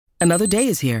Another day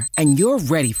is here, and you're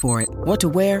ready for it. What to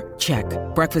wear? Check.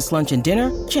 Breakfast, lunch, and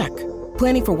dinner? Check.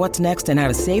 Planning for what's next and how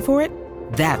to save for it?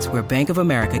 That's where Bank of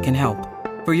America can help.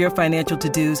 For your financial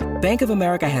to-dos, Bank of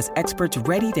America has experts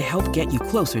ready to help get you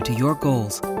closer to your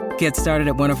goals. Get started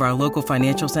at one of our local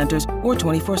financial centers or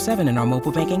 24/7 in our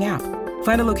mobile banking app.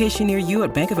 Find a location near you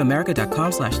at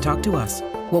bankofamerica.com/talktous.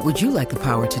 What would you like the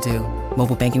power to do?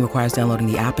 Mobile banking requires downloading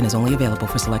the app and is only available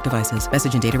for select devices.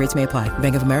 Message and data rates may apply.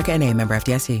 Bank of America N.A., member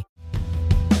FDIC.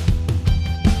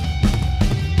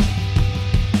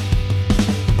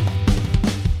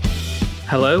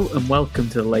 Hello and welcome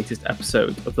to the latest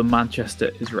episode of the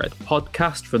Manchester is Red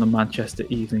podcast from the Manchester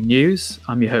Evening News.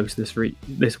 I'm your host this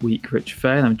week, Rich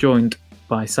Fair, and I'm joined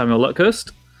by Samuel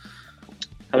Luckhurst.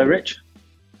 Hello, Rich.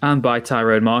 And by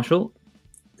Tyrone Marshall.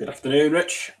 Good afternoon,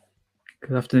 Rich.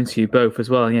 Good afternoon to you both as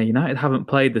well. Yeah, United haven't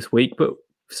played this week, but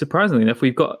surprisingly enough,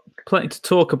 we've got plenty to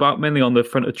talk about, mainly on the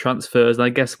front of transfers, and I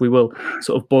guess we will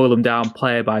sort of boil them down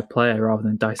player by player rather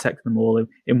than dissect them all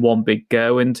in one big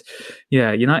go. And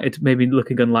yeah, United may be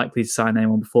looking unlikely to sign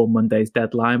anyone before Monday's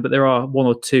deadline, but there are one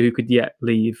or two who could yet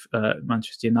leave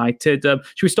Manchester United. Should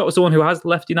we start with someone who has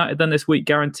left United then this week,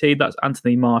 guaranteed? That's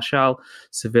Anthony Martial.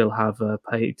 Seville have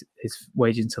paid his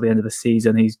wages until the end of the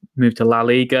season. He's moved to La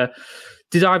Liga.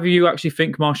 Did either of you actually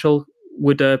think Martial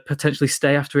would potentially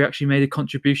stay after he actually made a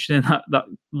contribution in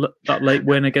that late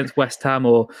win against West Ham?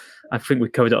 Or I think we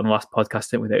covered it on the last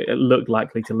podcast, didn't we? It looked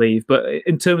likely to leave. But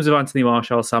in terms of Anthony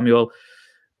Martial, Samuel,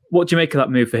 what do you make of that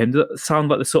move for him? Does it sound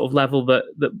like the sort of level that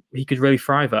he could really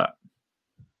thrive at?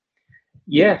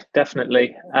 Yeah,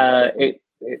 definitely.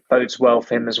 It bodes well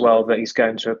for him as well that he's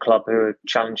going to a club who are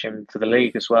challenging for the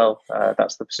league as well.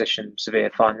 That's the position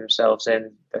Sevilla find themselves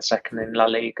in. They're second in La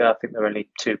Liga. I think they're only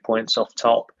 2 points off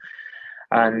top.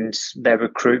 And their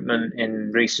recruitment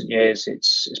in recent years,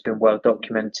 it's been well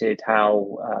documented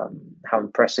how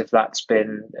impressive that's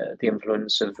been. The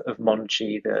influence of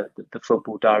Monchi, the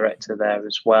football director there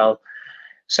as well.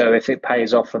 So if it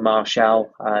pays off for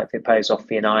Martial, if it pays off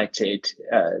for United,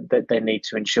 they need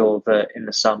to ensure that in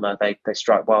the summer they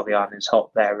strike while the iron is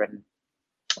hot there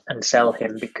and sell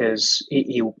him, because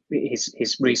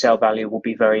his resale value will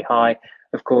be very high.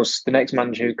 Of course, the next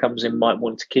manager who comes in might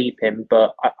want to keep him,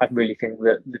 but I really think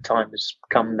that the time has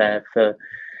come there for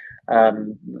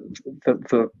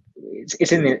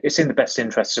it's in the best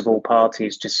interests of all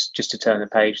parties just to turn the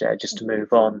page there, just to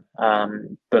move on.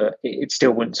 But it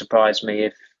still wouldn't surprise me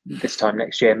if this time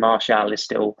next year Martial is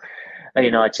still a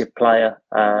United player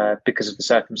because of the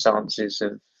circumstances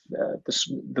of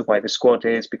the way the squad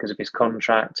is, because of his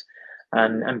contract.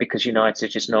 And because United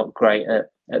are just not great at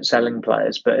selling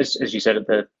players. But as you said at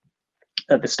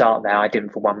the start there, I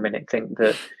didn't for 1 minute think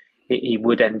that he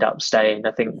would end up staying.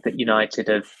 I think that United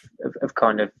have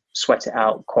kind of sweat it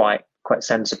out quite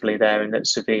sensibly there, and that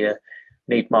Sevilla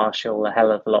need Martial a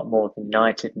hell of a lot more than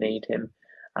United need him.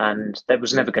 And there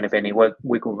was never going to be any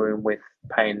wiggle room with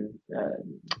paying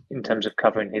in terms of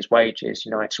covering his wages.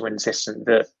 United were insistent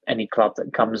that any club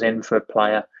that comes in for a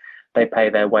player, they pay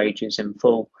their wages in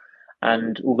full.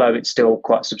 And although it's still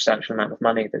quite a substantial amount of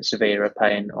money that Sevilla are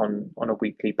paying on a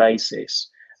weekly basis,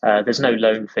 there's no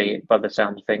loan fee by the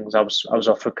sound of things. I was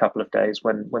off for a couple of days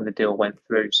when the deal went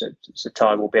through, so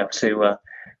Ty will be able to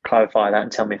clarify that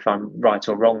and tell me if I'm right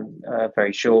or wrong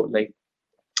very shortly.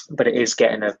 But it is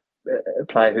getting a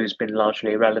player who's been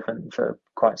largely irrelevant for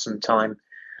quite some time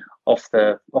off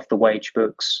the wage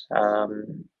books. I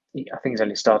think he's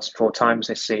only started 4 times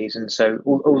this season, so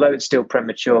although it's still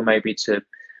premature maybe to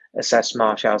assess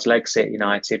Martial's legacy at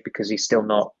United because he's still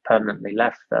not permanently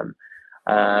left them,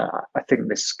 I think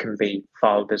this can be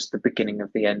filed as the beginning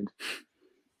of the end.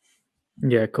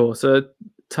 Yeah, of course.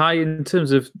 Ty, in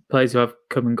terms of players who have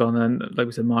come and gone, and like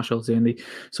we said, Martial's the only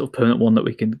sort of permanent one that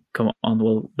we can come on,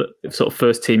 well, the sort of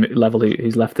first team level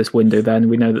who's left this window. Then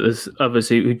we know that there's others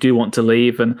who do want to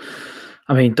leave, and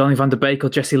I mean, Donny van de Beek or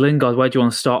Jesse Lingard, where do you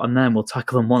want to start on them? We'll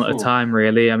tackle them one at a time,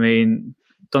 really. I mean,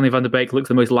 Donny van de Beek looks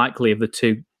the most likely of the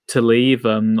two to leave.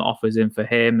 Offers in for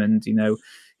him, and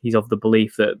he's of the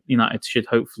belief that United should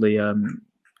hopefully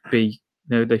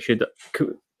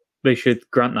they should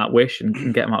grant that wish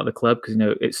and get him out of the club, because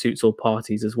it suits all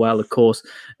parties as well. Of course,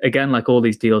 again, like all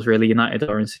these deals, really, United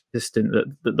are insistent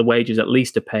that the wages at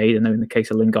least are paid. I know in the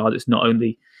case of Lingard, it's not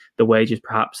only the wages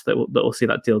perhaps that will see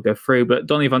that deal go through, but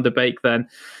Donny van de Beek, then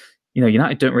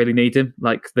United don't really need him.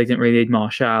 Like, they didn't really need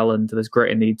Martial, and there's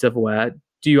greater needs everywhere.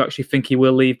 Do you actually think he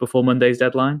will leave before Monday's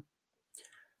deadline?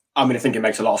 I mean, I think it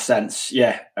makes a lot of sense.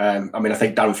 Yeah. I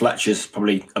think Darren Fletcher's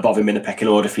probably above him in the pecking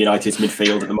order for United's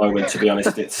midfield at the moment, to be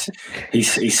honest.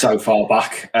 He's so far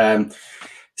back.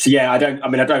 So yeah,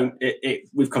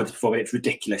 we've covered this before, but it's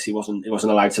ridiculous. He wasn't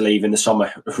allowed to leave in the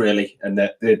summer, really, and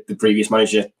the previous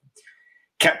manager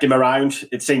kept him around.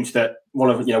 It seems that one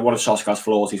of Solskjaer's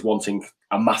flaws is wanting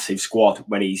a massive squad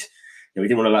when he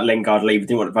didn't want to let Lingard leave, he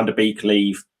didn't want Van der Beek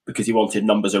leave because he wanted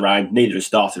numbers around. Neither has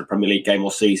started a Premier League game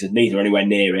all season, neither anywhere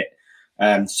near it.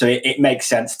 So it makes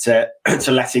sense to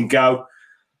let him go.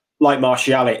 Like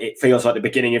Martial, it feels like the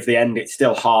beginning of the end. It's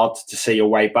still hard to see a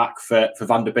way back for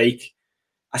Van der Beek.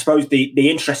 I suppose the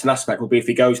interesting aspect will be if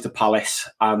he goes to Palace,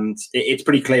 and it's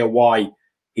pretty clear why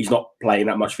he's not playing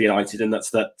that much for United, and that's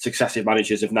that successive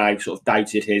managers have now sort of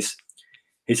doubted his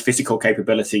physical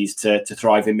capabilities to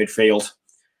thrive in midfield.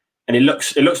 And it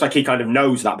looks like he kind of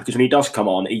knows that, because when he does come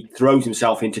on, he throws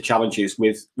himself into challenges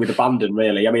with abandon,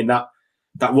 really. I mean,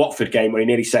 that Watford game where he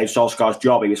nearly saved Solskjaer's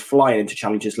job, he was flying into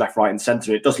challenges left, right and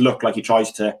centre. It does look like he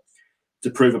tries to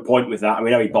prove a point with that. And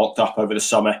we know he bulked up over the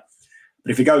summer.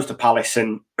 But if he goes to Palace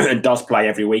and does play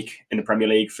every week in the Premier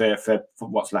League for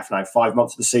what's left now, 5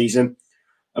 months of the season,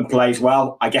 and plays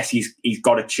well, I guess he's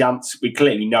got a chance. We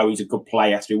clearly know he's a good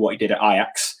player through what he did at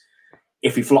Ajax.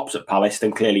 If he flops at Palace,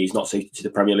 then clearly he's not suited to the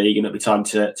Premier League and it'll be time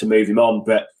to move him on.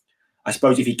 But I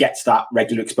suppose if he gets that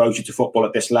regular exposure to football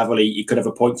at this level, he could have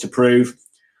a point to prove.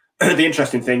 The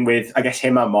interesting thing with, I guess,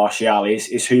 him and Martial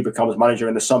is who becomes manager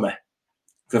in the summer.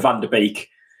 For Van der Beek,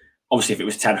 obviously, if it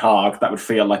was Ten Hag, that would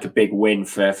feel like a big win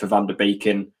for Van der Beek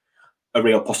and a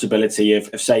real possibility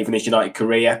of saving his United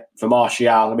career. For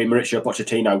Martial, I mean, Mauricio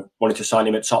Pochettino wanted to sign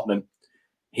him at Tottenham.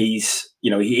 He's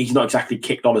not exactly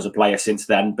kicked on as a player since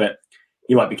then, but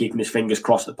he might be keeping his fingers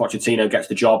crossed that Pochettino gets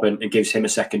the job and gives him a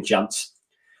second chance.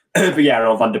 But yeah,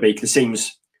 on Van der Beek, there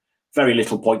seems very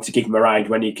little point to keep him around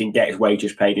when he can get his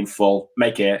wages paid in full,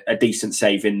 make a decent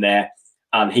save in there,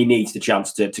 and he needs the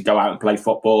chance to go out and play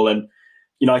football. And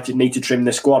United need to trim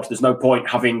the squad. There's no point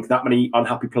having that many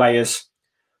unhappy players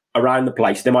around the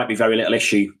place. There might be very little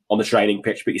issue on the training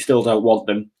pitch, but you still don't want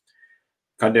them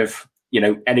kind of,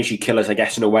 energy killers, I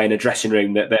guess, in a way, in a dressing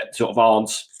room that sort of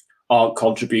aren't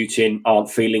contributing, aren't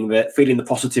feeling the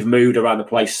positive mood around the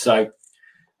place. So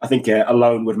I think a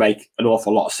loan would make an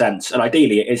awful lot of sense. And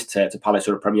ideally it is to Palace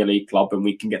or a Premier League club, and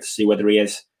we can get to see whether he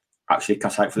is actually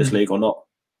cut out for this league or not.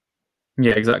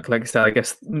 Yeah, exactly. Like I said, I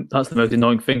guess that's the most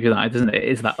annoying thing for that, isn't it? It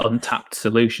is that untapped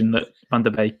solution that Van der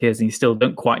Beek is, and you still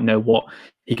don't quite know what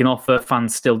he can offer.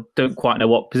 Fans still don't quite know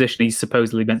what position he's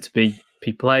supposedly meant to be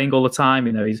playing all the time.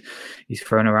 He's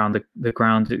thrown around the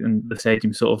ground and the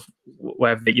stadium sort of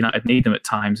wherever United need them at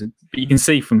times. But you can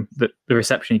see from the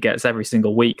reception he gets every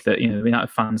single week that United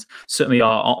fans certainly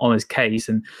are on his case,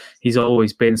 and he's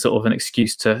always been sort of an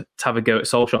excuse to have a go at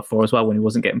Solskjaer for as well when he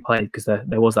wasn't getting played, because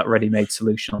there was that ready-made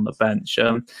solution on the bench.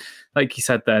 Like you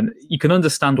said, then you can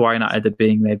understand why United are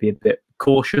being maybe a bit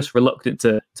cautious, reluctant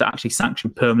to actually sanction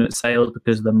permanent sales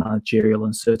because of the managerial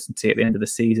uncertainty at the end of the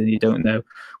season. You don't know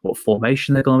what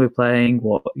formation they're going to be playing,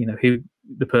 who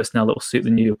the personnel that will suit the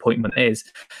new appointment is.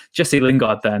 Jesse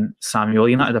Lingard, then, Samuel,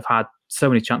 United have had so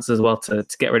many chances as well to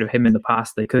get rid of him in the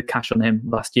past. They could have cashed on him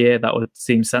last year. That would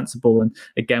seem sensible, and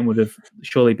again would have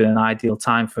surely been an ideal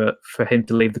time for him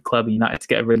to leave the club and United to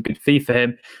get a really good fee for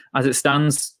him. As it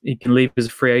stands, he can leave as a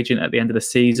free agent at the end of the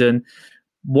season.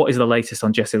 What is the latest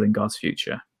on Jesse Lingard's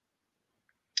future?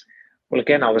 Well,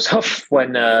 again, I was off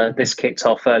when this kicked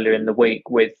off earlier in the week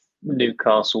with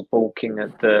Newcastle balking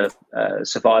at the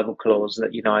survival clause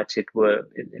that United were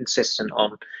insistent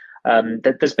on.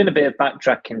 There's been a bit of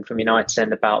backtracking from United's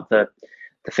end about the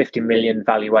 50 million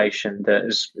valuation that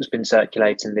has been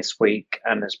circulating this week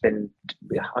and has been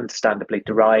understandably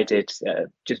derided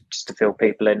just to fill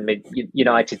people in. I mean,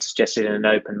 United suggested in an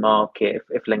open market,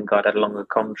 if Lingard had a longer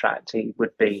contract, he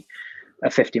would be a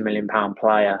 £50 million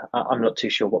player. I'm not too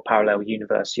sure what parallel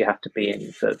universe you have to be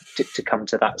in to come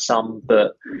to that sum,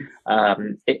 but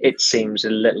it seems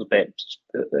a little bit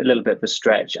of a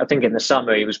stretch. I think in the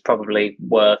summer he was probably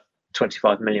worth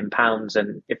 £25 million,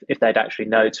 and if they'd actually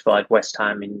notified West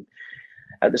Ham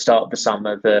at the start of the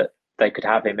summer that they could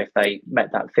have him if they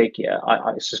met that figure,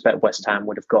 I suspect West Ham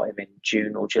would have got him in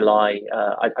June or July.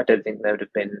 I don't think there would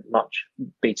have been much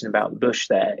beating about the bush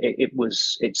there.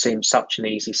 It seemed such an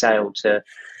easy sale to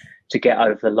get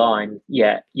over the line,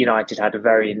 yet United had a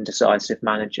very indecisive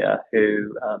manager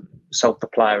who sold the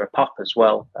player a pup as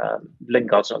well.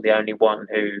 Lingard's not the only one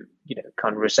who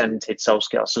kind of resented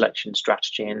Solskjaer's selection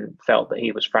strategy and felt that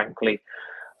he was frankly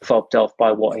fobbed off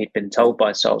by what he'd been told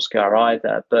by Solskjaer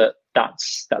either. But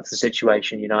that's the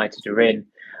situation United are in.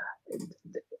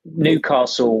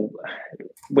 Newcastle,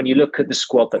 when you look at the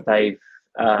squad that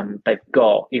they've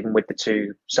got, even with the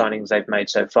two signings they've made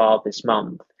so far this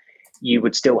month, you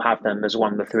would still have them as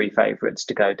one of the three favourites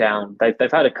to go down.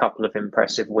 They've had a couple of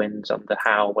impressive wins under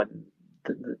Howe, when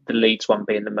the Leeds one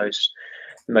being the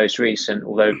most recent.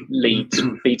 Although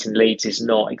beating Leeds is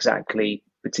not exactly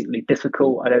particularly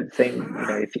difficult, I don't think.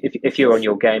 If you're on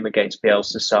your game against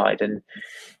Bielsa's side and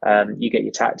you get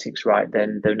your tactics right,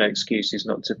 then there are no excuses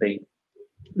not to be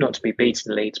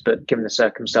beaten Leeds. But given the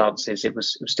circumstances, it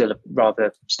was still a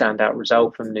rather standout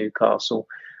result from Newcastle.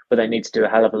 But they need to do a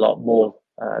hell of a lot more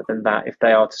than that if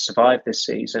they are to survive this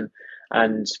season.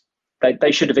 And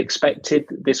they should have expected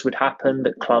this would happen,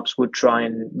 that clubs would try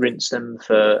and rinse them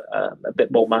for a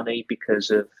bit more money because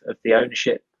of the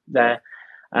ownership there.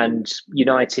 And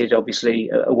United obviously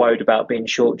are worried about being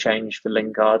shortchanged for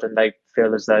Lingard, and they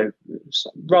feel as though,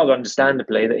 rather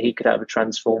understandably, that he could have a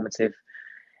transformative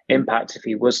impact if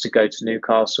he was to go to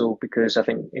Newcastle, because I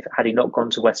think had he not gone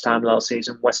to West Ham last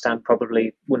season, West Ham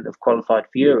probably wouldn't have qualified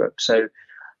for Europe. So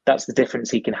that's the difference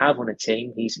he can have on a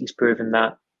team. He's proven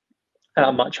that at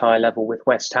a much higher level with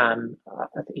West Ham.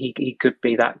 I think he could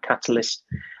be that catalyst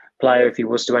player if he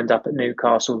was to end up at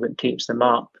Newcastle that keeps them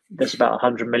up. There's about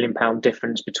 £100 million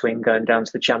difference between going down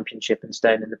to the Championship and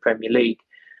staying in the Premier League.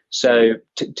 So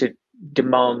to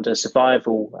demand a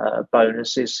survival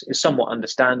bonus is somewhat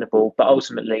understandable, but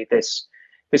ultimately this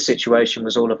situation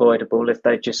was all avoidable if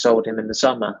they'd just sold him in the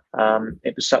summer.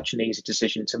 It was such an easy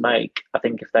decision to make. I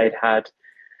think if they'd had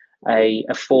a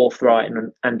forthright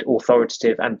and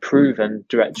authoritative and proven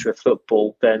director of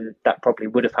football, then that probably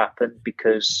would have happened,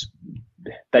 because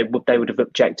they would have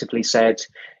objectively said,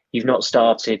 you've not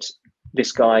started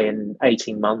this guy in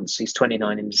 18 months. He's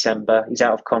 29 in December. He's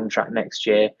out of contract next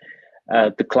year.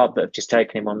 The club that have just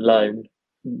taken him on loan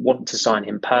want to sign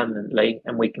him permanently,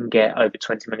 and we can get over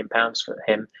 £20 million for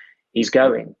him. He's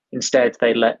going. Instead,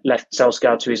 they left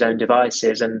Solskjaer to his own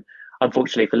devices, and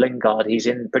unfortunately for Lingard, he's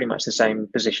in pretty much the same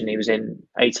position he was in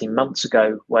 18 months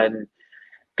ago, when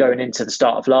going into the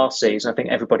start of last season, I think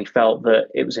everybody felt that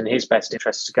it was in his best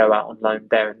interest to go out on loan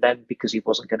there and then, because he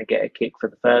wasn't going to get a kick for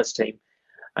the first team.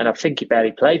 And I think he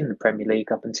barely played in the Premier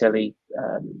League up until he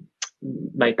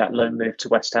made that loan move to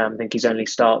West Ham. I think his only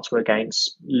starts were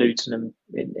against Luton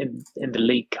in the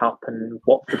League Cup and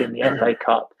Watford in the FA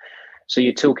Cup. So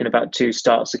you're talking about 2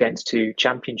 starts against 2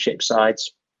 Championship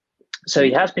sides. So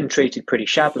he has been treated pretty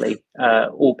shabbily,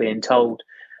 all being told.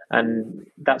 And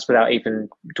that's without even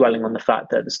dwelling on the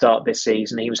fact that at the start of this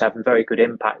season, he was having very good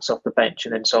impacts off the bench,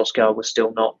 and then Solskjaer was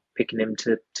still not picking him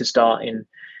to start in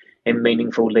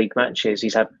meaningful league matches.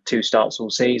 He's had 2 starts all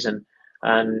season.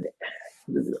 And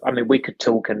I mean, we could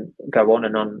talk and go on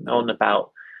and on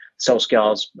about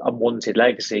Solskjaer's unwanted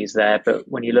legacies there. But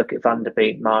when you look at Van der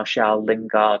Beek, Martial,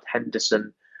 Lingard,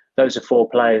 Henderson, those are 4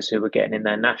 players who were getting in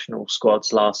their national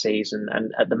squads last season.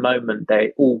 And at the moment,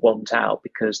 they all want out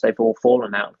because they've all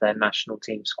fallen out of their national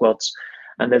team squads.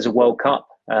 And there's a World Cup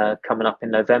coming up in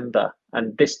November.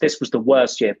 And this was the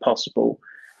worst year possible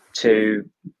to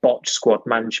botch squad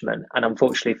management. And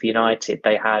unfortunately for United,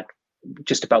 they had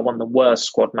just about one of the worst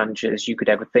squad managers you could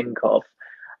ever think of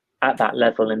at that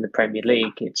level in the Premier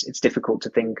League. It's difficult to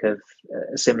think of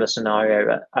a similar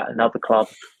scenario at another club.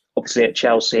 Obviously at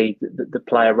Chelsea, the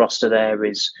player roster there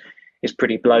is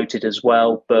pretty bloated as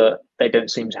well, but they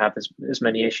don't seem to have as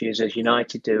many issues as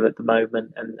United do at the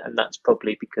moment. And that's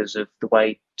probably because of the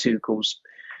way Tuchel's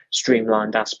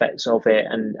streamlined aspects of it.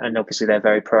 And obviously they're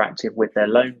very proactive with their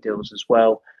loan deals as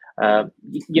well.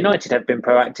 United have been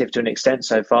proactive to an extent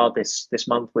so far this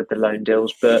month with the loan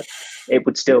deals, but it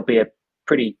would still be a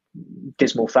pretty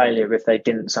dismal failure if they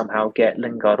didn't somehow get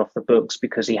Lingard off the books,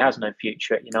 because he has no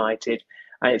future at United.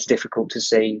 And it's difficult to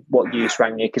see what use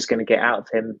Rangnick is going to get out of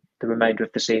him the remainder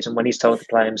of the season, when he's told the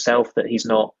player himself that he's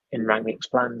not in Rangnick's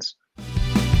plans.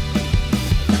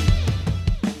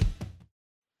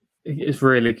 It's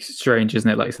really strange, isn't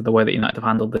it? Like I said, the way that United have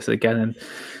handled this again. And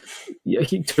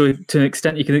to an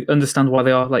extent, you can understand why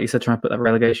they are, like you said, trying to put that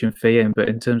relegation fee in. But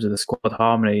in terms of the squad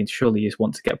harmony, surely you just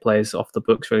want to get players off the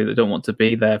books, really, that don't want to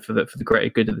be there for the greater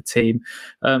good of the team.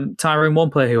 Tyrone,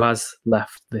 one player who has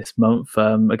left this month.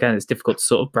 Again, it's difficult to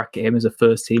sort of bracket him as a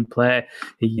first team player.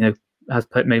 He, has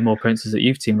made more appearances at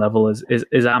youth team level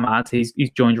is Ahmad. He's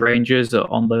joined Rangers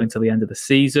on loan until the end of the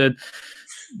season.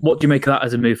 What do you make of that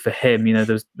as a move for him?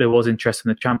 There was interest in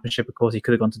the Championship. Of course, he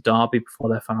could have gone to Derby before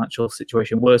their financial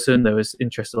situation worsened. There was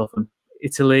interest from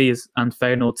Italy, and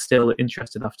Feyenoord still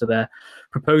interested after their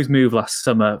proposed move last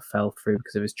summer fell through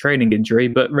because of his training injury.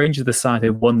 But Rangers are the side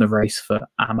who won the race for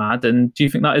Ahmad. And do you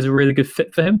think that is a really good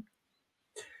fit for him?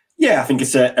 Yeah, I think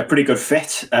it's a pretty good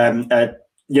fit.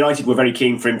 United were very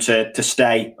keen for him to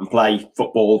stay and play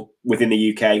football within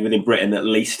the UK, within Britain at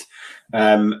least.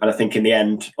 And I think in the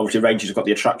end, obviously Rangers have got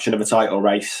the attraction of a title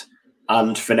race.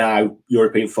 And for now,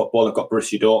 European football, they've got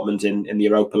Borussia Dortmund in the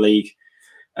Europa League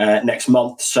next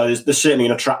month. So there's certainly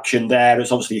an attraction there.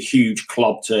 It's obviously a huge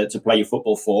club to play your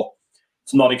football for.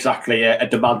 It's not exactly a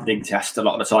demanding test a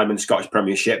lot of the time in the Scottish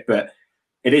Premiership, but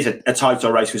it is a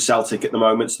title race with Celtic at the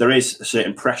moment. So there is a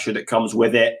certain pressure that comes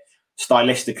with it.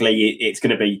 Stylistically, it's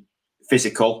going to be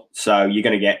physical. So you're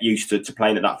going to get used to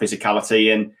playing at that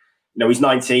physicality. And he's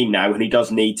 19 now, and he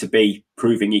does need to be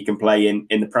proving he can play in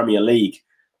the Premier League.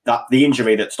 That the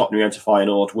injury that stopped him going to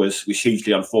Feyenoord was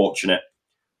hugely unfortunate.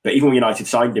 But even when United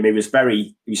signed him, he was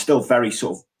still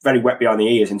very wet behind the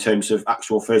ears in terms of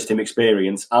actual first team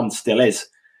experience, and still is.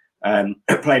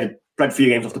 Played a few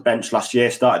games off the bench last year,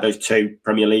 started those 2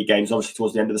 Premier League games, obviously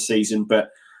towards the end of the season, but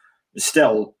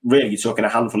still really talking a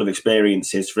handful of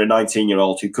experiences for a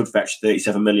 19-year-old who could fetch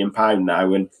 £37 million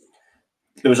now. And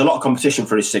there was a lot of competition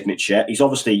for his signature. He's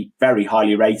obviously very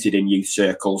highly rated in youth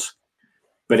circles,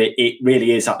 but it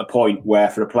really is at the point where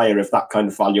for a player of that kind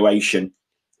of valuation,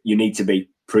 you need to be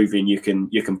proving you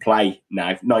can play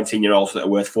now. 19-year-olds that are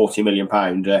worth £40 million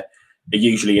are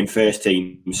usually in first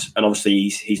teams, and obviously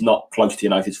he's not close to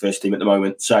United's first team at the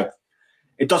moment. So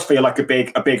it does feel like a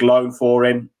big loan for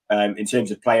him in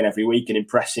terms of playing every week and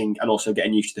impressing, and also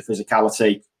getting used to the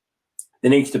physicality.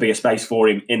 There needs to be a space for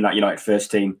him in that United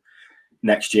first team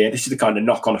next year. This is the kind of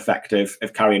knock-on effect of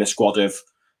carrying a squad of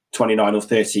 29 or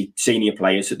 30 senior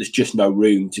players that there's just no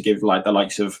room to give like the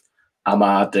likes of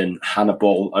Ahmad and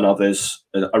Hannibal and others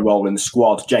a role in the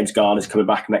squad. James Garner's coming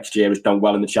back next year, has done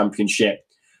well in the Championship.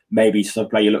 Maybe some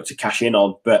player you look to cash in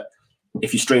on. But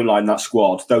if you streamline that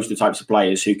squad, those are the types of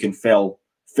players who can fill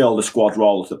the squad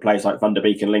roles that players like Van der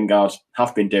Beek and Lingard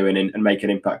have been doing and make an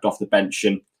impact off the bench.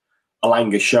 And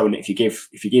Elanga's shown that if you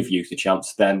give youth a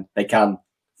chance, then they can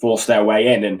force their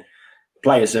way in. And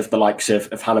players of the likes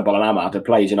of Hannibal and Ahmad are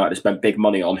players United have spent big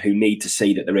money on, who need to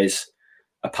see that there is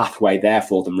a pathway there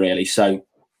for them, really. So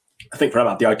I think for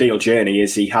Ahmad, the ideal journey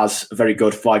is he has a very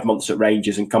good 5 months at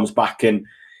Rangers and comes back and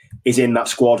is in that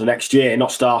squad next year,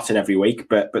 not starting every week,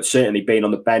 but certainly being on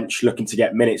the bench, looking to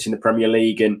get minutes in the Premier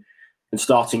League and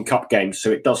starting cup games. So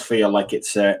it does feel like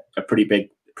it's a pretty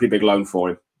big loan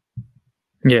for him.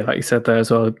 Yeah, like you said there as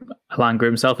well, Elanga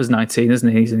himself is 19, isn't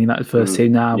he? He's in the United first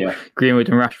team now. Yeah. Greenwood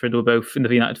and Rashford were both in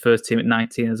the United first team at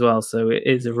 19 as well. So it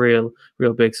is a real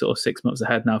big sort of 6 months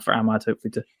ahead now for Ahmad,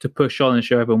 hopefully to push on and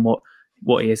show everyone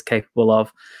what he is capable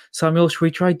of. Samuel, should we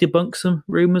try debunk some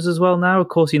rumours as well now? Of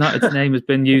course, United's name has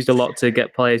been used a lot to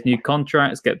get players new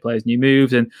contracts, get players new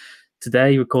moves, and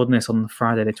today, recording this on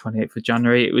Friday, the 28th of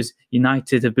January, it was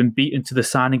United have been beaten to the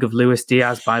signing of Luis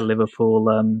Diaz by Liverpool.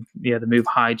 The move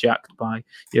hijacked by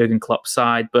Jurgen Klopp's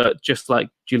side. But just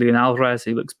like Julian Alvarez,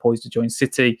 he looks poised to join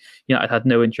City. United had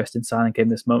no interest in signing him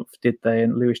this month, did they?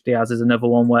 And Luis Diaz is another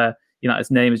one where United's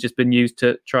name has just been used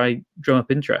to try drum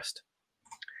up interest.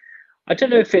 I don't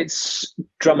know if it's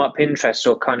drum up interest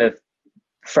or kind of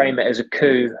frame it as a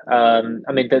coup.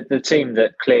 The team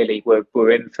that clearly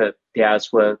were in for Diaz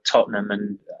were Tottenham,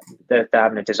 and they're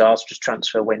having a disastrous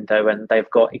transfer window, and they've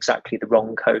got exactly the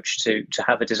wrong coach to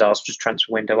have a disastrous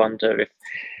transfer window under. If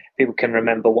people can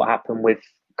remember what happened with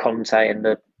Conte in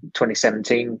the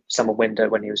 2017 summer window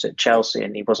when he was at Chelsea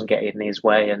and he wasn't getting in his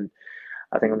way, and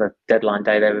I think on the deadline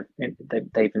day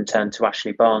they even turned to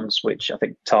Ashley Barnes, which I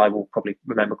think Ty will probably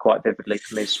remember quite vividly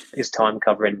from his time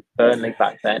covering Burnley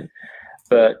back then.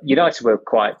 But United were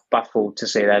quite baffled to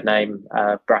see their name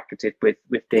bracketed with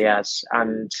Diaz,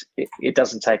 and it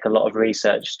doesn't take a lot of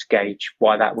research to gauge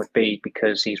why that would be,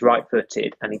 because he's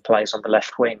right-footed and he plays on the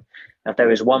left wing. Now, if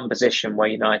there is one position where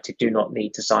United do not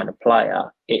need to sign a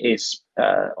player, it is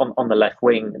on the left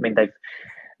wing. I mean,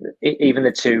 even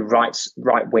the two right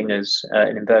wingers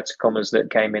in inverted commas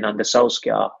that came in under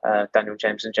Solskjaer, Daniel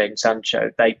James and Jadon Sancho,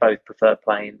 they both prefer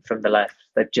playing from the left.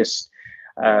 They've just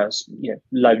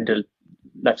loaned a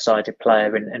left-sided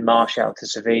player in Martial to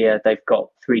Sevilla. They've got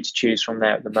three to choose from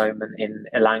there at the moment in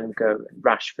Elanga,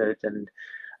 Rashford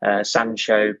and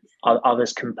Sancho.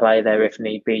 Others can play there if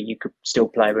need be. You could still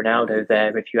play Ronaldo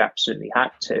there if you absolutely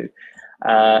had to.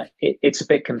 It's a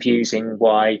bit confusing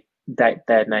why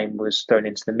their name was thrown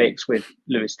into the mix with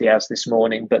Luis Diaz this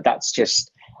morning, but that's just,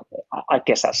 I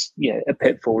guess that's a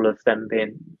pitfall of them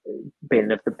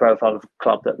being of the profile of the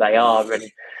club that they are. And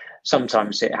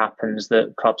sometimes it happens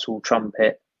that clubs will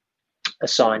trumpet a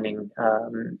signing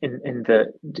in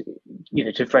the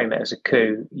to frame it as a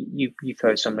coup. You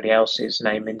throw somebody else's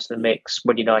name into the mix.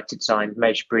 When United signed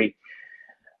Mejbri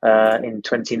in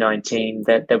 2019,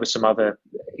 there were some other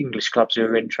English clubs who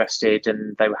were interested,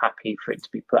 and they were happy for it to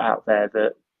be put out there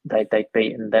that they'd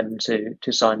beaten them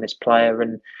to sign this player.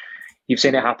 And you've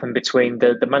seen it happen between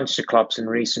the Manchester clubs in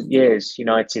recent years.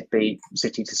 United beat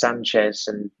City to Sanchez,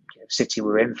 and City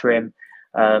were in for him.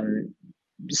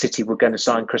 City were going to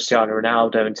sign Cristiano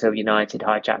Ronaldo until United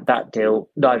hijacked that deal.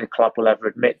 Neither club will ever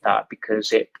admit that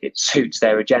because it suits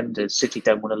their agendas. City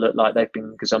don't want to look like they've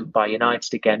been gazumped by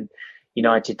United again.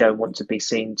 United don't want to be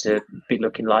seen to be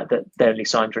looking like that they only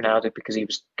signed Ronaldo because he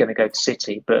was going to go to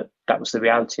City. But that was the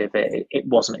reality of it. It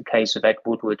wasn't a case of Ed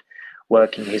Woodward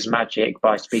working his magic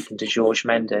by speaking to Jorge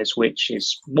Mendes, which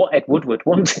is what Ed Woodward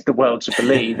wanted the world to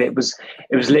believe. It was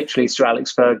literally Sir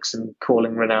Alex Ferguson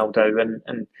calling Ronaldo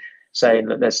and saying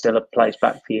that there's still a place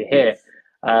back for you here.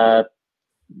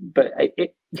 But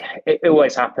it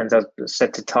always happens. I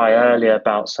said to Ty earlier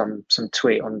about some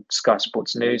tweet on Sky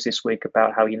Sports News this week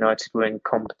about how United were in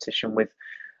competition with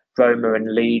Roma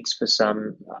and Leeds for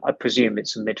some, I presume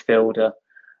it's a midfielder.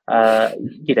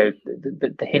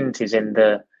 The hint is in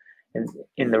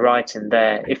the writing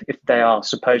there. If they are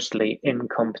supposedly in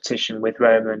competition with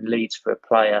Roma and Leeds for a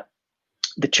player,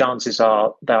 the chances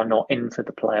are they are not in for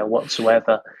the player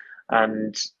whatsoever.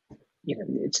 And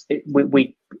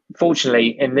we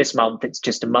fortunately in this month it's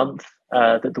just a month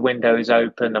that the window is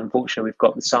open. Unfortunately, we've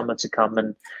got the summer to come,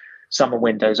 and summer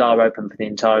windows are open for the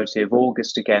entirety of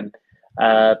August again.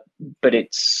 But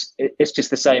it's just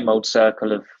the same old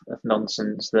circle of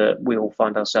nonsense that we all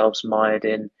find ourselves mired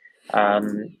in.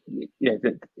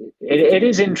 It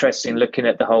is interesting looking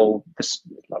at the whole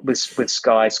with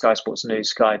Sky Sports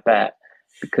News, Sky Bet,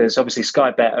 because obviously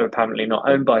Sky Bet are apparently not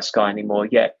owned by Sky anymore,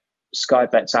 yet Sky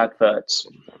Bet's adverts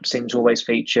seem to always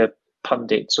feature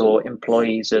pundits or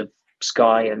employees of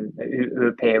Sky and who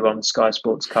appear on Sky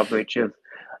Sports coverage of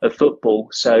football.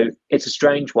 So it's a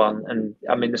strange one. And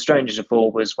I mean, the strangest of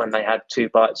all was when they had two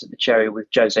bites at the cherry with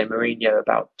Jose Mourinho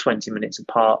about 20 minutes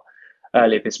apart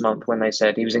earlier this month, when they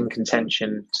said he was in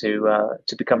contention to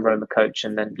become Roma coach,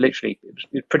 and then literally it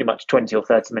was pretty much 20 or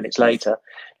 30 minutes later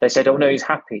they said, oh no, he's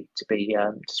happy to be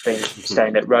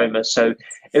staying at Roma. So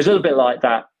it was a little bit like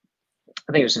that.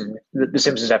 I think it was in the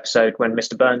Simpsons episode when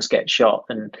Mr. Burns gets shot,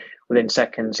 and within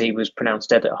seconds he was pronounced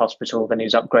dead at hospital, then he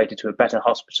was upgraded to a better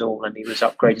hospital, and he was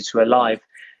upgraded to alive.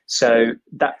 So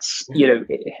that's,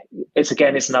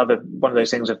 it's another one of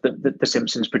those things of the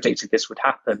Simpsons predicted this would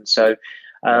happen. So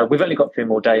we've only got a few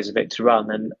more days of it to run,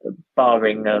 and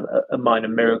barring a minor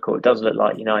miracle, it does look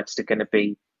like United are going to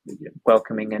be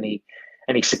welcoming any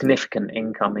significant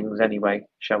incomings anyway,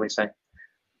 shall we say.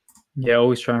 Yeah,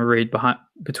 always try and read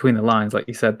between the lines, like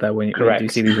you said there, when you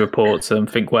see these reports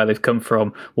and think where they've come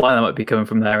from, why they might be coming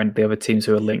from there, and the other teams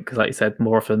who are linked. Because like you said,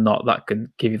 more often than not, that can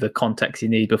give you the context you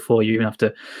need before you even have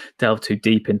to delve too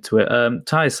deep into it.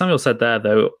 Ty, Samuel said there,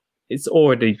 though, it's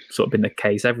already sort of been the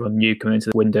case. Everyone knew coming into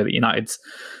the window that United's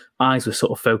eyes were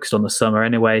sort of focused on the summer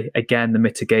anyway. Again, the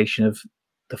mitigation of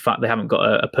the fact they haven't got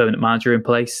a permanent manager in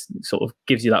place sort of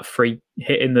gives you that free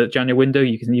hit in the January window.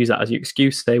 You can use that as your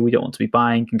excuse. Say we don't want to be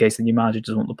buying in case the new manager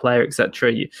doesn't want the player,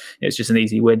 etc. It's just an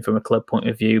easy win from a club point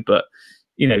of view. But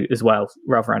as well,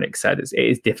 Ralph Rangnick said, it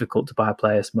is difficult to buy a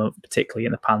player this month, particularly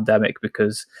in the pandemic,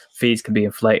 because fees can be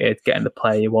inflated. Getting the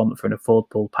player you want for an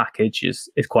affordable package is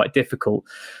quite difficult.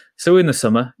 So in the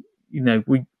summer,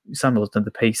 Samuel's done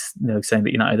the piece, saying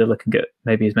that United are looking at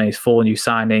maybe as many as 4 new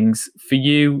signings. For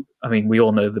you, I mean, we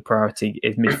all know the priority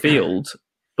is midfield,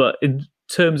 but in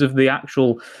terms of the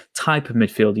actual type of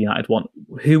midfield United want,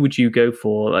 who would you go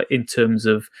for in terms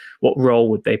of what role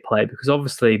would they play? Because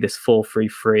obviously this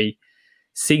 4-3-3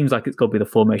 seems like it's got to be the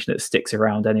formation that sticks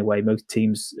around anyway. Most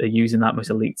teams are using that, most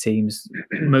elite teams,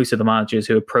 most of the managers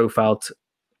who are profiled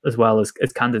as well as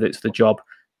candidates for the job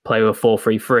play with a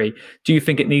 4-3-3. Do you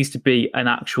think it needs to be an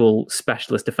actual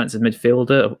specialist defensive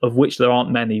midfielder, of which there aren't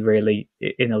many really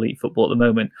in elite football at the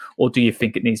moment? Or do you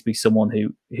think it needs to be someone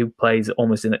who plays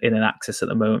almost in an axis at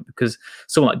the moment? Because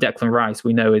someone like Declan Rice,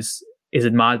 we know is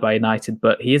admired by United,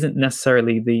 but he isn't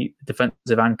necessarily the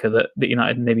defensive anchor that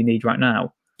United maybe need right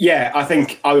now. Yeah, I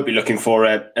think I would be looking for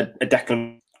a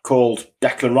Declan called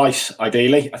Declan Rice,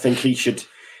 ideally. I think he should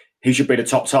be the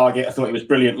top target. I thought he was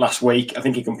brilliant last week. I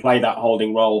think he can play that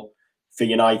holding role for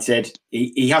United.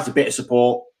 He has a bit of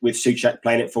support with Souček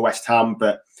playing it for West Ham,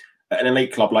 but at an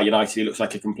elite club like United, he looks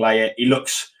like he can play it. He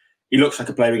looks like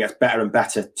a player who gets better and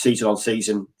better season on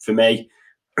season for me.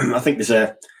 I think there's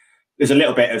a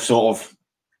little bit of sort of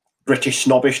British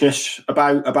snobbishness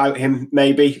about him,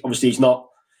 maybe. Obviously, he's not,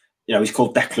 he's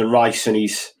called Declan Rice and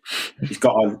he's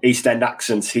got an East End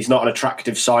accent. He's not an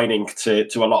attractive signing to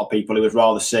a lot of people who would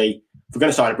rather see, if we're going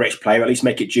to sign a British player, at least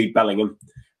make it Jude Bellingham.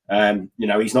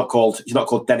 He's not called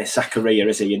Dennis Zakaria,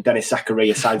 is he? And Dennis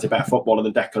Zakaria sounds a better footballer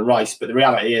than Declan Rice. But the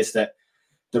reality is that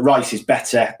that Rice is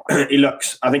better. I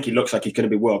think he looks like he's going to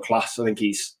be world class. I think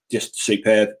he's just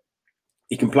superb.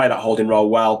 He can play that holding role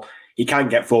well. He can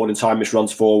get forward in time as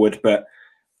runs forward, but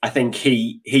I think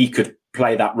he could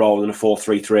play that role in a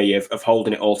 4-3-3 of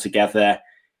holding it all together.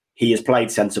 He has played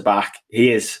centre back.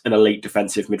 He is an elite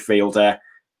defensive midfielder.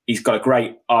 He's got a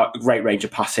great range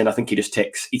of passing. I think he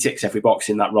ticks every box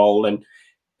in that role, and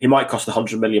he might cost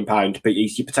 £100 million, but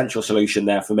he's your potential solution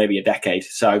there for maybe a decade.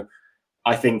 So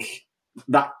I think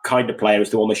that kind of player is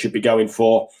the one they should be going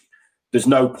for. There's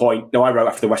no point. No, I wrote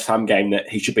after the West Ham game that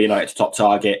he should be United's top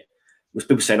target. With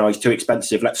people saying, "Oh, he's too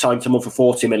expensive. Let's sign someone for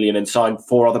 40 million and sign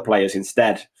 4 other players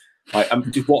instead." Like,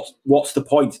 what's the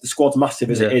point? The squad's massive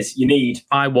as it is. You need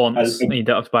buy once, and you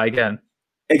don't have to buy again.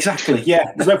 Exactly.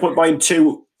 Yeah, there's no point buying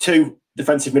two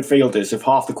defensive midfielders of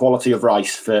half the quality of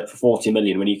Rice for 40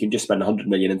 million when you can just spend 100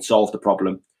 million and solve the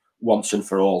problem once and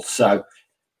for all. So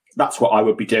that's what I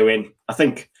would be doing. I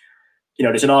think,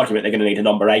 there's an argument they're going to need a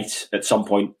number 8 at some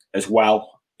point as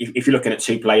well. If you're looking at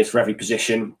 2 players for every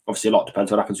position, obviously a lot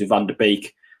depends on what happens with Van der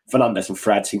Beek. Fernandes and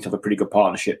Fred seem to have a pretty good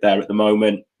partnership there at the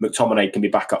moment. McTominay can be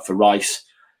back up for Rice.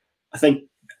 I think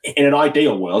in an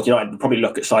ideal world, I'd probably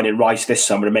look at signing Rice this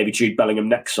summer and maybe Jude Bellingham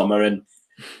next summer, and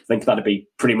I think that'd be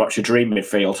pretty much a dream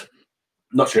midfield.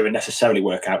 I'm not sure it would necessarily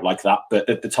work out like that, but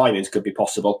the timings could be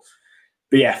possible.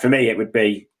 But yeah, for me, it would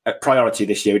be a priority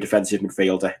this year, a defensive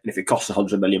midfielder. And if it costs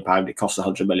 £100 million, it costs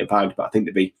 £100 million. But I think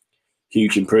there'd be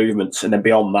huge improvements. And then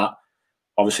beyond that,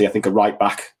 obviously, I think a right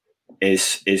back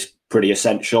is pretty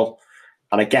essential.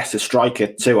 And I guess a striker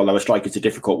too, although a striker's a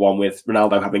difficult one with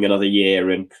Ronaldo having another year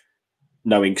and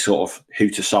knowing sort of who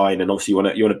to sign. And obviously, you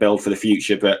want to build for the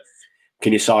future. But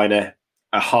can you sign a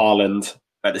Haaland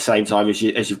at the same time as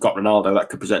you've got Ronaldo? That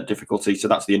could present difficulty. So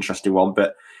that's the interesting one.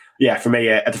 But yeah, for me,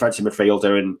 a defensive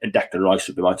midfielder and Declan Rice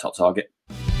would be my top target.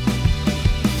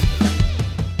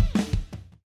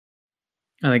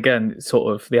 And again,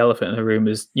 sort of the elephant in the room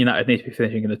is United need to be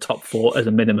finishing in the top 4 as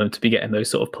a minimum to be getting those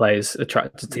sort of players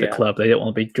attracted to the club. They don't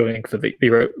want to be joining for the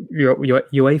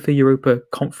UEFA Europa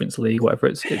Conference League, whatever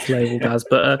it's labelled as.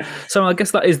 But so I guess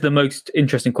that is the most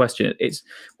interesting question. It's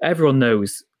everyone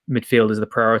knows midfield is the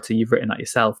priority. You've written that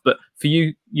yourself. But for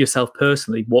you yourself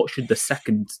personally, what should the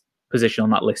second position on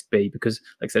that list be? Because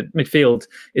like I said, midfield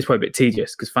is probably a bit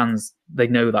tedious because fans, they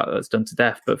know that's done to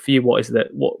death. But for you, what is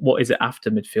it after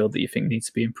midfield that you think needs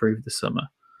to be improved this summer?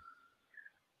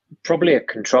 Probably a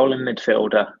controlling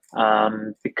midfielder,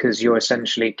 because you're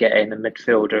essentially getting a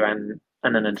midfielder and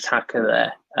an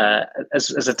attacker there.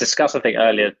 As I discussed, I think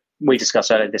we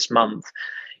discussed earlier this month,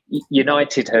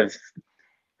 United have,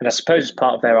 and I suppose as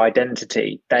part of their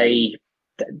identity, they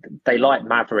like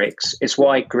Mavericks. It's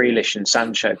why Grealish and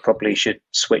Sancho probably should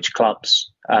switch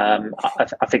clubs. I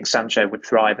think Sancho would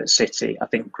thrive at City. I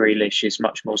think Grealish is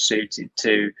much more suited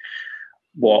to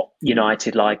what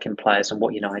United like in players and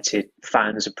what United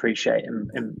fans appreciate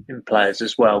in players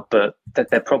as well. But that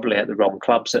they're probably at the wrong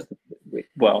clubs.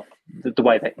 The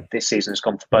way that this season has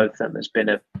gone for both of them has been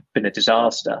a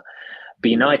disaster.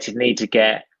 But United need to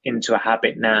get into a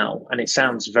habit now, and it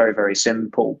sounds very, very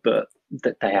simple, but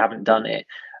that they haven't done it,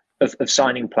 of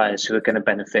signing players who are going to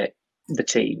benefit the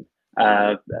team.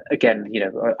 Again,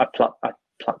 I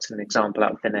plucked an example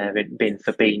out of thin air, being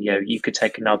Fabinho. You could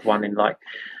take another one in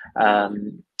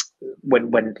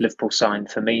when Liverpool signed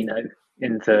Firmino,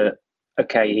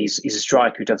 he's a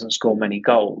striker who doesn't score many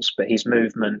goals, but his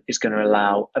movement is going to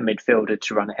allow a midfielder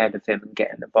to run ahead of him and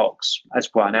get in the box, as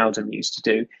Wijnaldum used to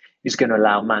do. He's going to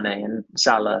allow Mane and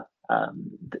Salah,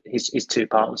 his 2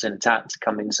 partners in attack, to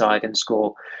come inside and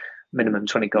score minimum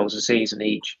 20 goals a season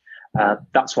each.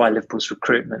 That's why Liverpool's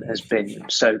recruitment has been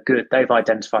so good. They've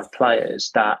identified players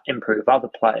that improve other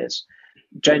players.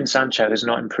 Jadon Sancho has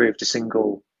not improved a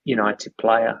single United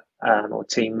player or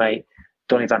teammate.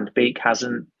 Donny van de Beek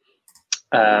hasn't.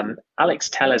 Alex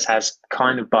Telles has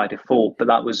kind of by default, but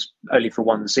that was only for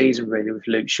one season really with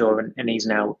Luke Shaw, and he's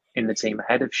now in the team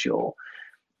ahead of Shaw.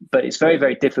 But it's very,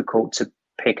 very difficult to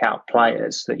pick out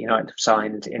players that United have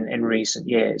signed in recent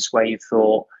years where you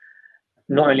thought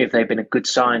not only have they been a good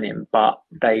signing, but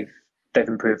they've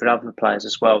improved other players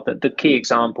as well. The key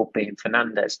example being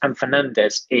Fernandes. And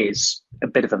Fernandes is a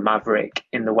bit of a maverick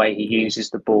in the way he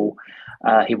uses the ball.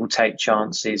 He will take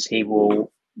chances. He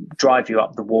will drive you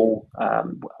up the wall.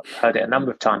 I've heard it a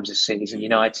number of times this season.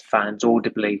 United fans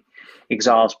audibly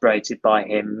exasperated by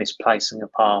him misplacing a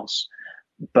pass.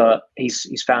 But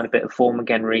he's found a bit of form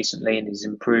again recently, and he's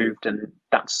improved, and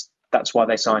that's why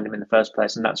they signed him in the first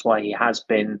place, and that's why he has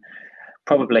been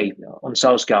probably on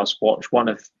Solskjaer's watch one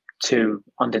of 2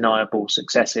 undeniable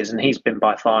successes, and he's been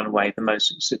by far and away the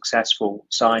most successful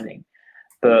signing.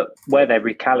 But where they're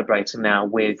recalibrating now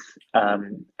with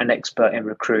an expert in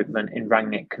recruitment in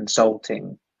Rangnick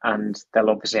Consulting, and they'll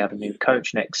obviously have a new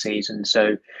coach next season.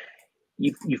 So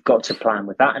you've got to plan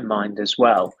with that in mind as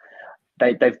well.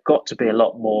 They've got to be a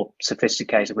lot more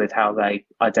sophisticated with how they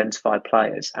identify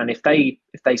players. And if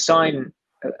they sign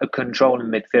a controlling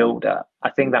midfielder, I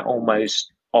think that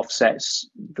almost offsets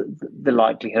the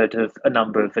likelihood of a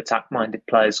number of attack-minded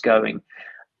players going.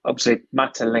 Obviously,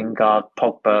 Mata, Lingard,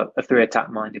 Pogba are 3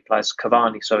 attack-minded players.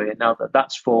 Cavani, another.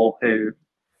 That's 4 who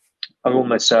are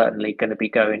almost certainly going to be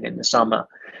going in the summer.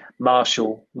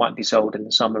 Martial might be sold in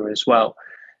the summer as well.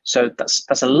 So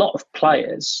that's a lot of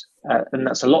players, and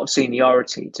that's a lot of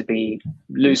seniority to be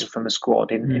losing from a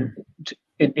squad in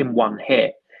one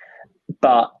hit.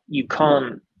 But you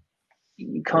can't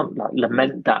like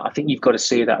lament that. I think you've got to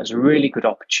see that as a really good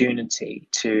opportunity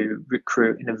to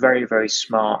recruit in a very, very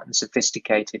smart and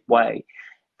sophisticated way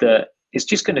that is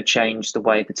just going to change the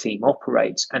way the team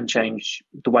operates and change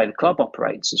the way the club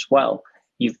operates as well.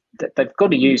 They've got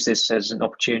to use this as an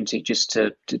opportunity just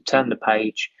to turn the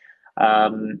page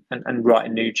and write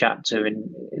a new chapter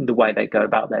in the way they go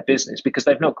about their business, because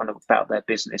they've not gone about their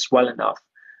business well enough.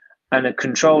 And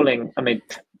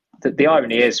the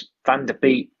irony is Van der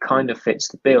Beek kind of fits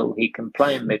the bill. He can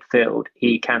play in midfield.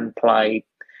 He can play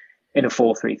in a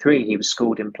 4-3-3. He was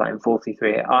schooled in playing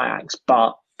 4-3-3 at Ajax,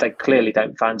 but they clearly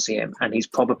don't fancy him, and he's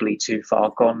probably too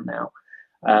far gone now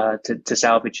to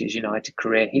salvage his United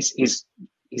career. He's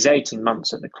 18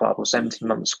 months at the club, or 17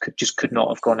 months, could not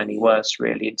have gone any worse,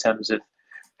 really, in terms of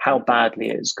how badly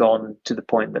it's gone, to the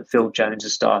point that Phil Jones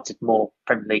has started more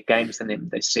Premier League games than him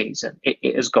this season.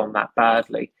 It has gone that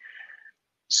badly.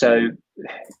 So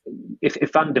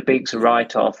if Van der Beek's a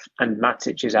write-off and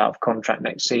Matic is out of contract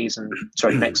next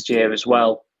year as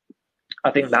well,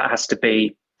 I think that has to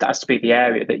be the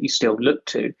area that you still look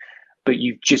to. But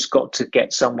you've just got to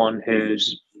get someone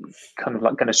who's kind of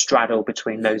like going to straddle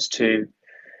between those two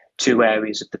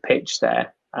areas of the pitch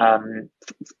there.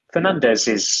 Fernandes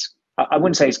is, I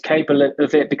wouldn't say he's capable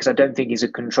of it, because I don't think he's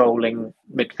a controlling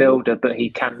midfielder, but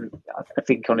he can. I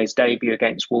think on his debut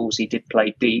against Wolves, he did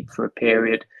play deep for a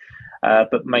period,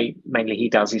 but mainly he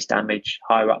does his damage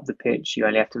higher up the pitch. You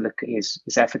only have to look at his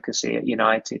efficacy at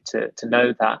United to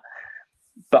know that.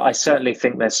 But I certainly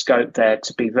think there's scope there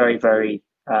to be very, very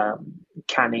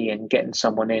canny and getting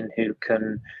someone in who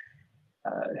can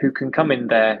come in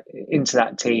there into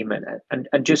that team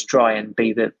and just try and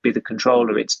be the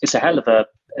controller. It's a hell of a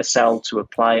sell to a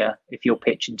player if you're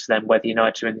pitching to them, whether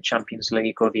United are in the Champions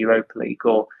League or the Europa League,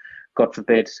 or God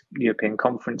forbid European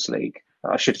Conference League.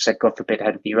 I should have said God forbid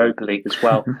head of the Europa League as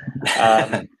well.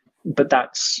 But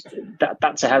that's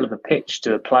a hell of a pitch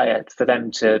to a player for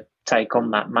them to take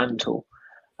on that mantle.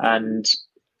 And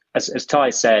as Ty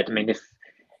said, I mean,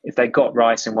 if they got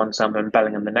Rice in one summer and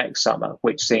Bellingham the next summer,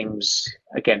 which seems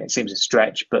a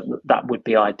stretch, but that would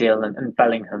be ideal. And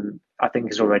Bellingham, I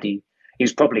think, he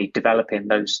was probably developing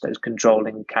those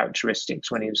controlling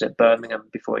characteristics when he was at Birmingham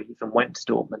before he even went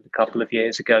to Dortmund a couple of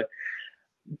years ago.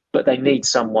 But they need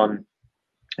someone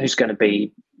who's going to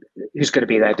be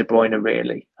their De Bruyne,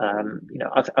 really.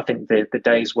 I think the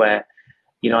days where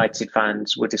United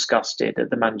fans were disgusted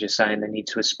at the manager saying they need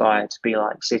to aspire to be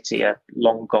like City are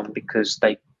long gone, because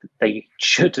they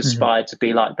should aspire to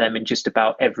be like them in just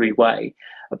about every way,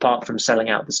 apart from selling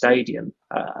out the stadium.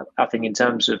 I think in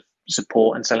terms of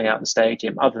support and selling out the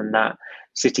stadium, other than that,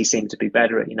 City seem to be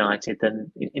better at United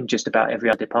than in just about every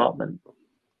other department.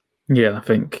 Yeah, I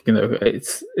think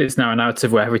it's now a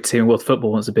narrative where every team in world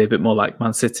football wants to be a bit more like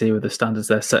Man City with the standards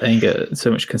they're setting at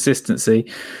so much consistency.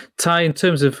 Ty, in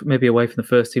terms of maybe away from the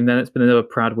first team, then it's been another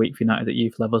proud week for United at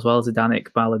youth level as well. Zidane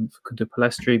Iqbal and Facundo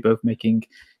Pellistri both making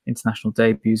international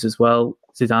debuts as well.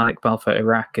 Zidane Iqbal for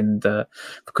Iraq and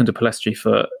Facundo Pellistri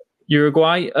for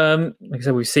Uruguay. Like I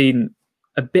said, we've seen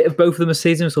a bit of both of them this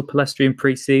season. We saw Pellistri in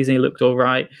pre-season, he looked all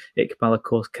right. Iqbal, of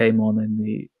course, came on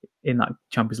in that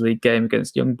Champions League game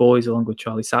against Young Boys along with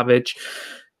Charlie Savage.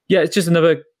 Yeah, it's just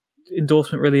another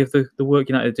endorsement really of the work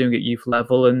United are doing at youth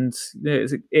level, and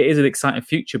it is an exciting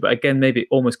future. But again, maybe it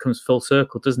almost comes full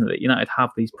circle, doesn't it? United have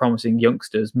these promising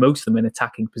youngsters, most of them in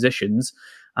attacking positions,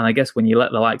 and I guess when you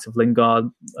let the likes of Lingard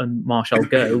and Martial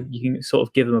go, you can sort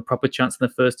of give them a proper chance in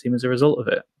the first team as a result of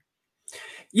it.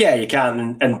 Yeah, you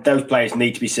can, and those players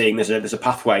need to be seen. There's a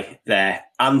pathway there,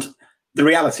 and the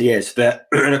reality is that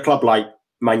in a club like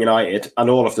Man United and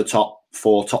all of the top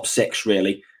 4, top 6,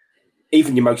 really,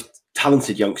 even your most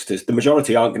talented youngsters, the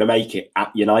majority aren't going to make it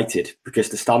at United because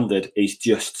the standard is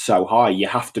just so high. You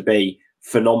have to be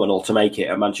phenomenal to make it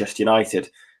at Manchester United.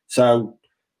 So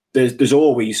there's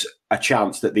always a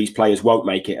chance that these players won't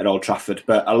make it at Old Trafford,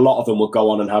 but a lot of them will go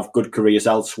on and have good careers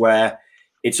elsewhere.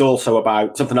 It's also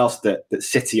about something else that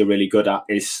City are really good at,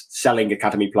 is selling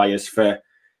academy players for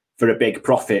a big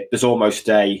profit. There's almost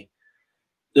a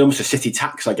City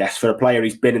tax, I guess, for a player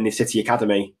who's been in the City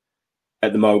academy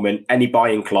at the moment. Any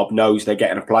buying club knows they're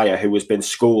getting a player who has been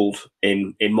schooled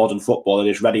in modern football and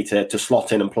is ready to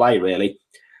slot in and play, really.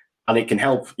 And it can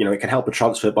help, it can help a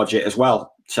transfer budget as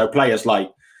well. So players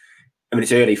like,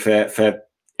 it's early for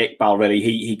Iqbal, really.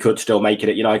 He could still make it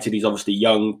at United. He's obviously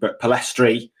young, but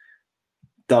Palestri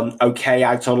done okay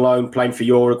out on loan, playing for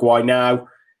Uruguay now.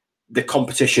 The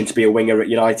competition to be a winger at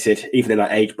United, even in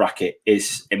that age bracket,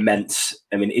 is immense.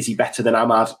 Is he better than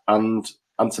Ahmad and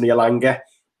Anthony Elanga?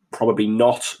 Probably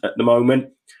not at the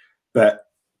moment, but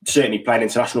certainly playing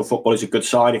international football is a good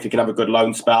sign. If you can have a good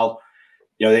loan spell,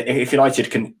 if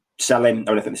United can sell him,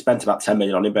 I think they spent about 10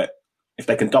 million on him, but if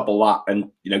they can double that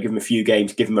and give him a few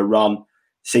games, give him a run,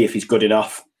 see if he's good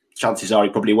enough, chances are he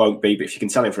probably won't be. But if you can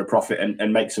sell him for a profit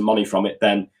and make some money from it,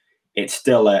 then it's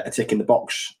still a tick in the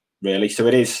box, really. So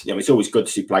it is, it's always good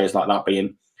to see players like that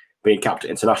being capped at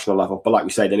international level. But like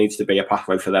we say, there needs to be a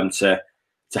pathway for them to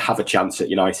have a chance at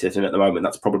United, and at the moment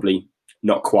that's probably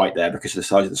not quite there because of the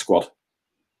size of the squad.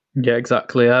 Yeah,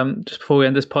 exactly. Just before we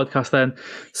end this podcast then,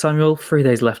 Samuel, 3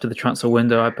 days left of the transfer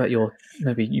window. I bet you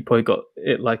probably got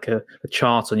it like a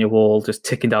chart on your wall, just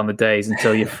ticking down the days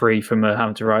until you're free from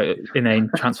having to write inane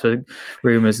transfer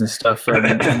rumours and stuff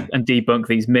and debunk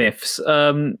these myths.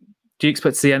 Do you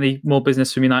expect to see any more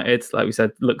business from United? Like we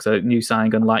said, looks a new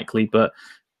signing unlikely, but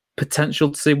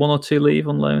potential to see one or two leave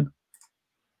on loan?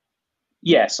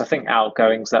 Yes, I think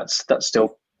outgoings, that's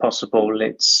still possible.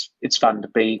 It's Van der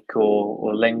Beek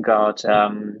or Lingard.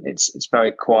 It's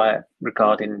very quiet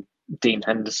regarding Dean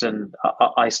Henderson.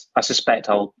 I suspect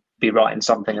I'll be writing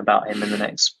something about him in the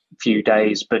next few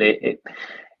days, but it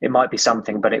might be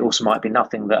something, but it also might be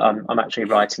nothing that I'm actually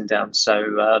writing down. So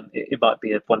it might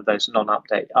be one of those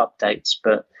non-update updates.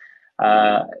 But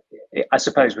I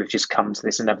suppose we've just come to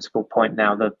this inevitable point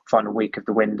now, the final week of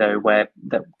the window, where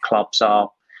the clubs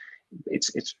are.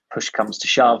 It's push comes to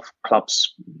shove.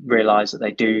 Clubs realise that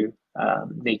they do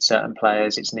need certain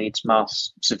players. It's needs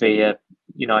must. Sevilla,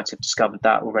 United have discovered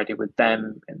that already with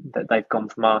them, that they've gone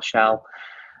for Martial.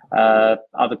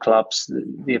 Other clubs,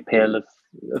 the appeal of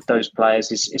those players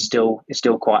is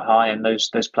still quite high, and those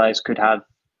players could have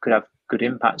good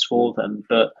impacts for them.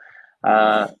 But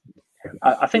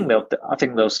I think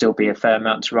there'll still be a fair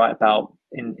amount to write about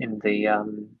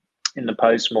in the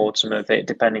post-mortem of it,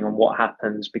 depending on what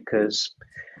happens, because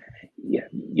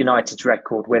United's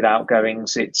record with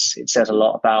outgoings, it says a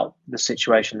lot about the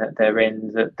situation that they're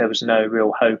in, that there was no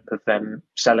real hope of them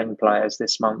selling players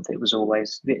this month. It was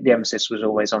always, the emphasis was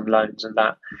always on loans, and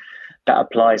that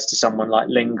applies to someone like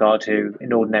Lingard, who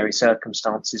in ordinary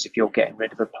circumstances, if you're getting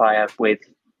rid of a player with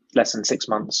less than 6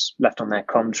 months left on their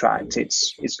contract,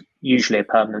 it's usually a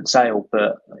permanent sale.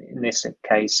 But in this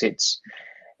case,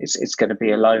 it's going to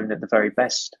be a loan at the very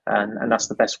best, and that's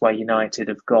the best way United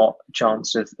have got a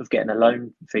chance of getting a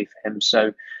loan fee for him.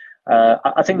 So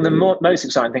I think the most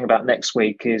exciting thing about next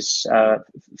week is,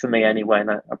 for me anyway,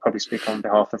 and I'll probably speak on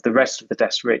behalf of the rest of the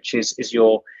desk, Rich, is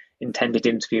your intended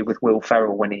interview with Will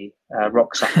Ferrell when he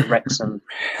rocks up at Wrexham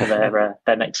for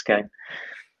their next game.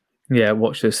 Yeah,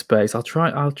 watch this space. I'll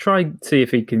try see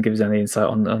if he can give us any insight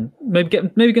on maybe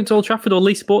get to Old Trafford or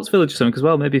Lee Sports Village or something as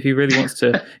well. Maybe if he really wants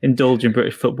to indulge in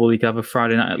British football, he could have a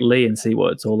Friday night at Lee and see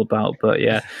what it's all about. But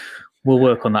yeah, we'll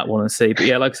work on that one and see. But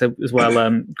yeah, like I said as well,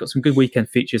 got some good weekend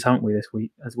features, haven't we, this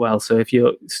week as well? So if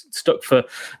you're stuck for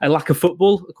a lack of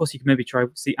football, of course you can maybe try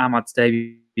to see Ahmad's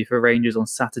debut for Rangers on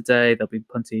Saturday. There'll be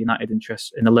plenty of United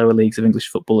interest in the lower leagues of English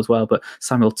football as well. But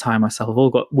Samuel, Ty, myself have all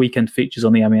got weekend features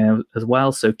on the MEN as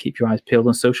well. So keep your eyes peeled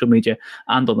on social media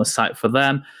and on the site for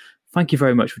them. Thank you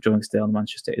very much for joining us today on the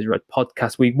Manchester is Red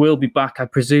podcast. We will be back, I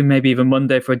presume, maybe even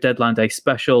Monday for a deadline day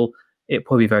special. It'll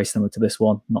probably be very similar to this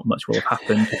one. Not much will have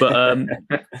happened, but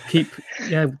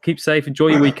keep safe. Enjoy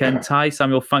your weekend. Ty,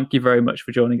 Samuel, thank you very much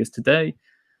for joining us today.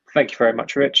 Thank you very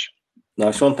much, Rich.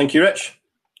 Nice one. Thank you, Rich.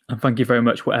 And thank you very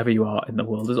much, wherever you are in the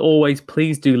world. As always,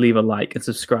 please do leave a like and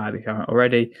subscribe if you haven't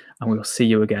already, and we will see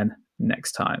you again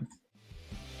next time.